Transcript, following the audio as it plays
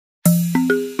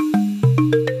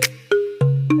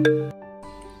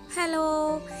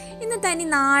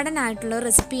തനി നാടനായിട്ടുള്ള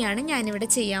റെസിപ്പിയാണ് ഞാനിവിടെ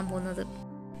ചെയ്യാൻ പോകുന്നത്.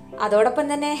 അതോടൊപ്പം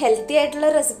തന്നെ ഹെൽത്തി ആയിട്ടുള്ള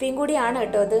റെസിപ്പിയും കൂടിയാണ്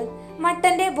കേട്ടോ അത്.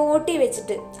 മട്ടൻ്റെ ബോട്ടി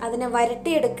വെച്ചിട്ട് അതിനെ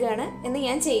വരട്ടിയെടുക്കുകയാണ് എന്ന്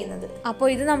ഞാൻ ചെയ്യുന്നത്.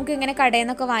 അപ്പോൾ ഇത് നമുക്ക് ഇങ്ങനെ കടയിൽ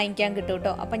നിന്നൊക്കെ വാങ്ങിക്കാൻ കിട്ടും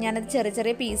കേട്ടോ. അപ്പോൾ ഞാനത് ചെറിയ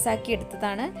ചെറിയ പീസാക്കി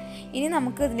എടുത്തതാണ്. ഇനി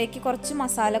നമുക്ക് ഇതിലേക്ക് കുറച്ച്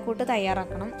മസാലക്കൂട്ട്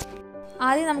തയ്യാറാക്കണം.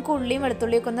 ആദ്യം നമുക്ക് ഉള്ളിയും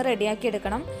വെളുത്തുള്ളിയൊക്കെ ഒന്ന് റെഡിയാക്കി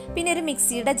എടുക്കണം. പിന്നെ ഒരു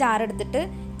മിക്സിയുടെ ജാർ എടുത്തിട്ട്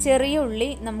ചെറിയ ഉള്ളി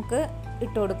നമുക്ക്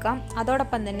ഇട്ട് കൊടുക്കാം.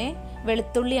 അതോടൊപ്പം തന്നെ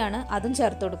വെളുത്തുള്ളിയാണ്, അതും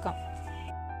ചേർത്ത് കൊടുക്കാം.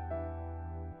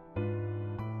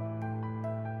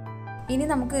 ഇനി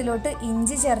നമുക്ക് ഇതിലോട്ട്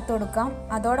ഇഞ്ചി ചേർത്ത് കൊടുക്കാം.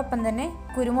 അതോടൊപ്പം തന്നെ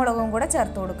കുരുമുളകും കൂടെ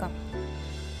ചേർത്ത് കൊടുക്കാം.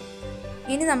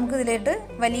 ഇനി നമുക്ക് ഇതിലോട്ട്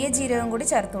വലിയ ജീരകം കൂടി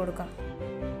ചേർത്ത് കൊടുക്കാം.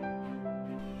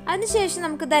 അതിനുശേഷം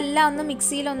നമുക്ക് ഇതെല്ലാം ഒന്ന്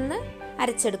മിക്സിയിലൊന്ന്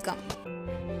അരച്ചെടുക്കാം.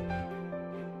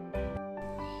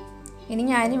 ഇനി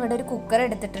ഞാനിവിടെ ഒരു കുക്കർ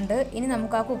എടുത്തിട്ടുണ്ട്. ഇനി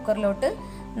നമുക്ക് ആ കുക്കറിലോട്ട്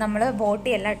നമ്മൾ ബോട്ടി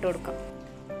എല്ലാം ഇട്ട് കൊടുക്കാം.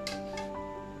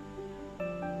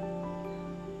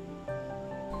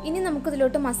 ഇനി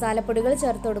നമുക്കിതിലോട്ട് മസാലപ്പൊടികൾ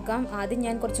ചേർത്ത് കൊടുക്കാം. ആദ്യം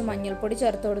ഞാൻ കുറച്ച് മഞ്ഞൾപ്പൊടി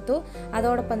ചേർത്ത് കൊടുത്തു.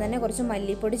 അതോടൊപ്പം തന്നെ കുറച്ച്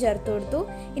മല്ലിപ്പൊടി ചേർത്ത് കൊടുത്തു.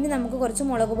 ഇനി നമുക്ക് കുറച്ച്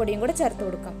മുളക് പൊടിയും കൂടെ ചേർത്ത്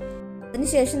കൊടുക്കാം.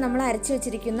 അതിനുശേഷം നമ്മൾ അരച്ച്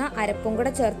വെച്ചിരിക്കുന്ന അരപ്പും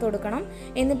കൂടെ ചേർത്ത് കൊടുക്കണം.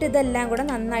 എന്നിട്ട് ഇതെല്ലാം കൂടെ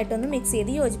നന്നായിട്ടൊന്ന് മിക്സ്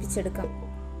ചെയ്ത് യോജിപ്പിച്ചെടുക്കാം.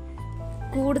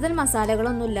 കൂടുതൽ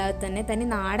മസാലകളൊന്നും ഇല്ലാതെ തന്നെ തനി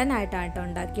നാടനായിട്ടാണ് കേട്ടോ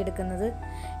ഉണ്ടാക്കിയെടുക്കുന്നത്.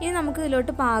 ഇനി നമുക്ക്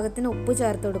ഇതിലോട്ട് പാകത്തിന് ഉപ്പ്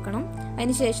ചേർത്ത് കൊടുക്കണം.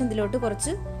 അതിനുശേഷം ഇതിലോട്ട്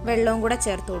കുറച്ച് വെള്ളവും കൂടെ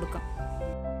ചേർത്ത് കൊടുക്കാം.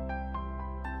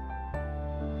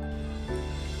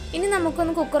 ഇനി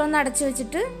നമുക്കൊന്ന് കുക്കറൊന്ന് അടച്ചു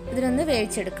വെച്ചിട്ട് ഇതിനൊന്ന്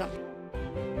വേവിച്ചെടുക്കാം.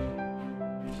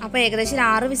 അപ്പോൾ ഏകദേശം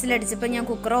 6 വിസിലടിച്ചപ്പോൾ ഞാൻ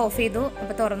കുക്കർ ഓഫ് ചെയ്തു.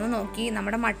 അപ്പോൾ തുറന്ന് നോക്കി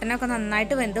നമ്മുടെ മട്ടനൊക്കെ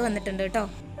നന്നായിട്ട് വെന്ത് വന്നിട്ടുണ്ട് കേട്ടോ.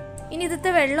 ഇനി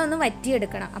ഇതിലത്തെ വെള്ളം ഒന്ന്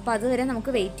വറ്റിയെടുക്കണം. അപ്പോൾ അതുവരെ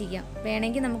നമുക്ക് വെയിറ്റ് ചെയ്യാം.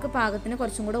 വേണമെങ്കിൽ നമുക്ക് പാകത്തിന്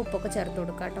കുറച്ചും കൂടെ ഉപ്പൊക്കെ ചേർത്ത്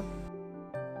കൊടുക്കാം കേട്ടോ.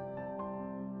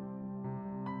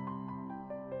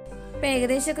 അപ്പോൾ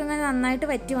ഏകദേശമൊക്കെ ഇങ്ങനെ നന്നായിട്ട്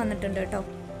വറ്റി വന്നിട്ടുണ്ട് കേട്ടോ.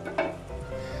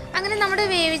 അങ്ങനെ നമ്മുടെ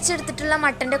വേവിച്ചെടുത്തിട്ടുള്ള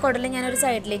മട്ടൻ്റെ കുടൽ ഞാനൊരു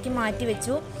സൈഡിലേക്ക് മാറ്റി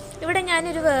വെച്ചു. ഇവിടെ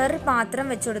ഞാനൊരു വേറൊരു പാത്രം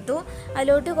വെച്ചെടുത്തു.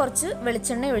 അതിലോട്ട് കുറച്ച്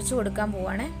വെളിച്ചെണ്ണ ഒഴിച്ചു കൊടുക്കാൻ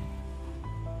പോവാണ്.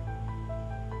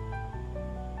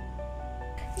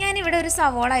 ഞാനിവിടെ ഒരു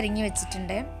സവോള അരിഞ്ഞു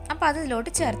വെച്ചിട്ടുണ്ട്. അപ്പോൾ അത്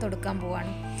ഇതിലോട്ട് ചേർത്ത് കൊടുക്കാൻ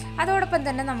പോവാണ്. അതോടൊപ്പം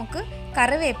തന്നെ നമുക്ക്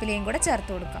കറിവേപ്പിലയും കൂടെ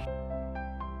ചേർത്ത് കൊടുക്കാം.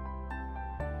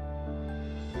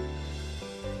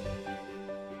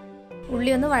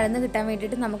 ഉള്ളി ഒന്ന് വഴന്ന് കിട്ടാൻ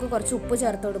വേണ്ടിയിട്ട് നമുക്ക് കുറച്ച് ഉപ്പ്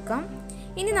ചേർത്ത് കൊടുക്കാം.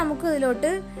 ഇനി നമുക്ക്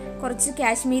ഇതിലോട്ട് കുറച്ച്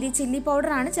കാശ്മീരി ചില്ലി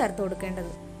പൗഡറാണ് ചേർത്ത്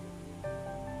കൊടുക്കേണ്ടത്.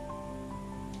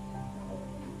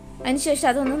 അതിനുശേഷം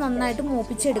അതൊന്ന് നന്നായിട്ട്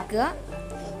മൂപ്പിച്ചെടുക്കുക.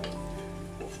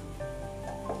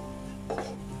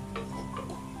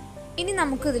 ഇനി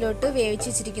നമുക്ക് ഇതിലോട്ട് വേവിച്ച്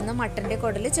വെച്ചിരിക്കുന്ന മട്ടൻ്റെ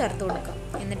കുടൽ ചേർത്ത് കൊടുക്കാം.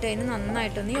 എന്നിട്ട് അതിന്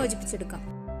നന്നായിട്ടൊന്ന് യോജിപ്പിച്ചെടുക്കാം.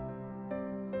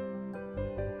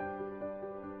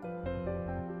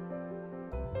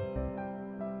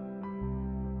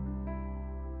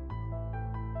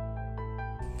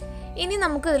 ഇനി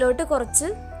നമുക്ക് ഇതിലോട്ട് കുറച്ച്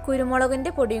കുരുമുളകിൻ്റെ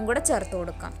പൊടിയും കൂടെ ചേർത്ത്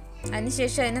കൊടുക്കാം.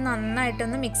 അതിനുശേഷം അതിന്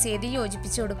നന്നായിട്ടൊന്ന് മിക്സ് ചെയ്ത്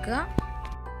യോജിപ്പിച്ച് കൊടുക്കുക.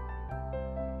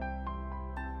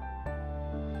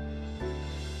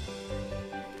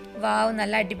 വാവ്,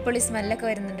 നല്ല അടിപൊളി സ്മെല്ലൊക്കെ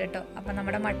വരുന്നുണ്ട് കേട്ടോ. അപ്പം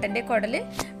നമ്മുടെ മട്ടൻ്റെ കുടൽ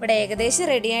ഇവിടെ ഏകദേശം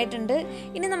റെഡി ആയിട്ടുണ്ട്.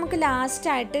 ഇനി നമുക്ക്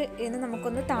ലാസ്റ്റായിട്ട് ഇതിന്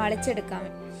നമുക്കൊന്ന് താളിച്ചെടുക്കാം.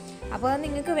 അപ്പോൾ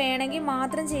നിങ്ങൾക്ക് വേണമെങ്കിൽ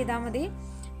മാത്രം ചെയ്താൽ മതി.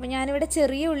 അപ്പോൾ ഞാനിവിടെ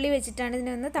ചെറിയ ഉള്ളി വെച്ചിട്ടാണ്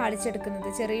ഇതിനൊന്ന് താളിച്ചെടുക്കുന്നത്.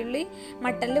 ചെറിയ ഉള്ളി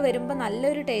മട്ടനിൽ വരുമ്പോൾ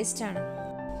നല്ലൊരു ടേസ്റ്റാണ്.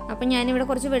 അപ്പം ഞാനിവിടെ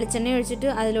കുറച്ച് വെളിച്ചെണ്ണ ഒഴിച്ചിട്ട്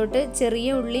അതിലോട്ട് ചെറിയ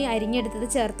ഉള്ളി അരിഞ്ഞെടുത്തത്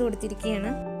ചേർത്ത്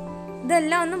കൊടുത്തിരിക്കുകയാണ്.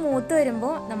 ഇതെല്ലാം ഒന്ന് മൂത്ത്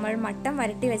വരുമ്പോൾ നമ്മൾ മട്ടൻ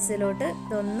വരട്ടി വെച്ചതിലോട്ട്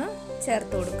ഇതൊന്ന്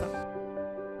ചേർത്ത് കൊടുക്കാം.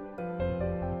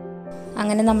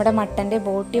 അങ്ങനെ നമ്മുടെ മട്ടൻ്റെ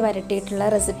ബോട്ടി വരട്ടിയിട്ടുള്ള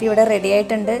റെസിപ്പി ഇവിടെ റെഡി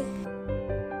ആയിട്ടുണ്ട്.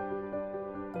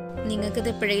 നിങ്ങൾക്കിത്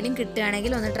എപ്പോഴെങ്കിലും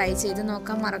കിട്ടുകയാണെങ്കിൽ ഒന്ന് ട്രൈ ചെയ്ത്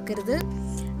നോക്കാൻ മറക്കരുത്.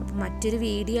 അപ്പോൾ മറ്റൊരു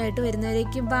വീഡിയോ ആയിട്ട്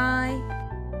വരുന്നവരേക്കും ബൈ.